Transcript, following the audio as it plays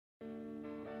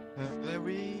And then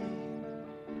we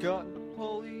got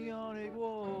Napoleonic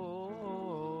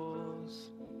Wars.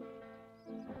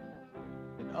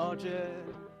 And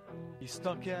Arjed, he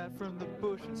snuck out from the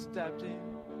bush and stabbed him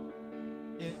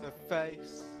in the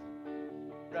face.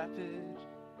 Rapid,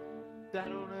 sat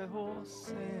on a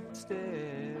horse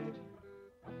instead.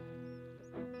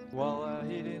 While I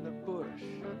hid in the bush,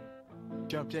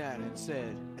 jumped out and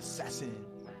said, "Assassin!"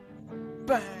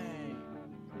 Bang!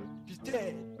 She's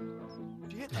dead!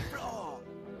 She hit the floor!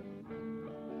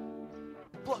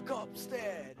 The TheBlockCop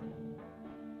stared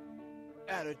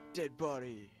at a dead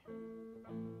body.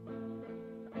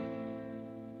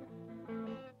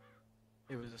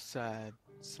 It was a sad,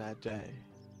 sad day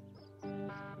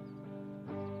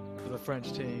for the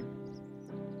French team.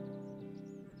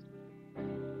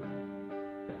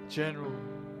 General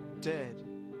dead.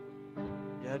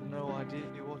 He had no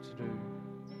idea what to do.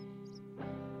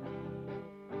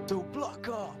 So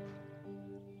TheBlockCop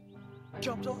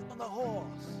jumped on the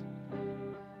horse,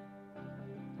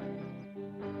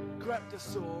 grabbed the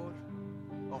sword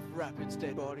off Rapid's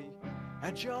dead body,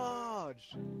 and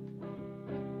charged.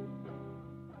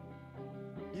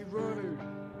 He rode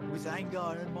with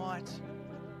anger and might,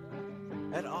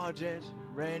 and Arjed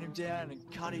ran him down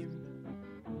and cut him.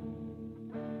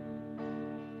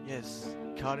 Yes,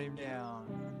 cut him down.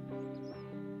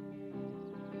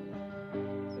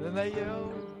 And then they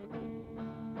yelled,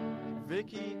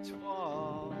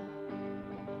 "Victoire!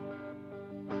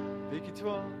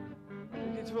 Victoire!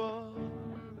 Victoire!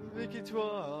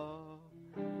 Victoire!"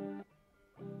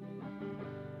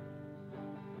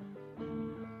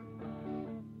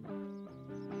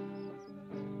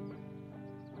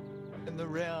 And the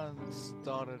round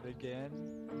started again.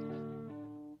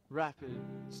 Rapid,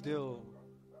 still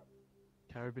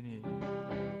Carabinier.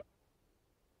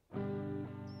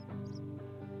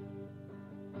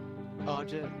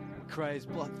 Arjed, crazed,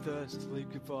 bloodthirst, leave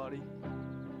Gutiar.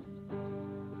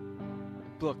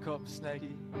 TheBlockCop,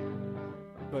 Snaky,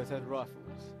 both had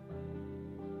rifles.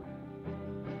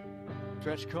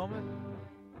 Dretch Comet?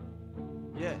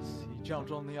 Yes, he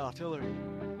jumped on the artillery.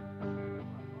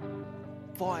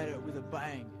 Fired it with a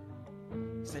bang.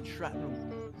 Sent shrapnel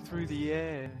through the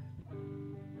air.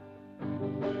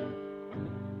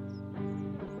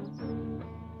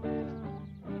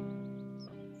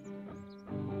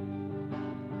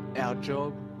 Our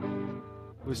job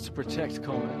was to protect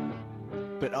Comet,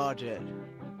 but Arjed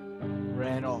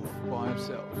ran off by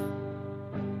himself.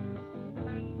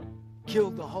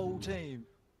 Killed the whole team.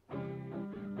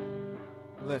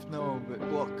 Left no one but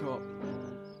TheBlockCop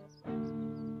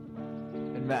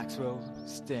and Maxwell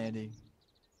standing.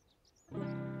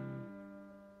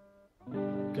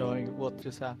 Going, what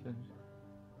just happened?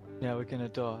 Now we're gonna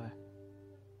die.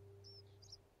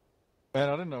 Man,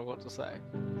 I didn't know what to say.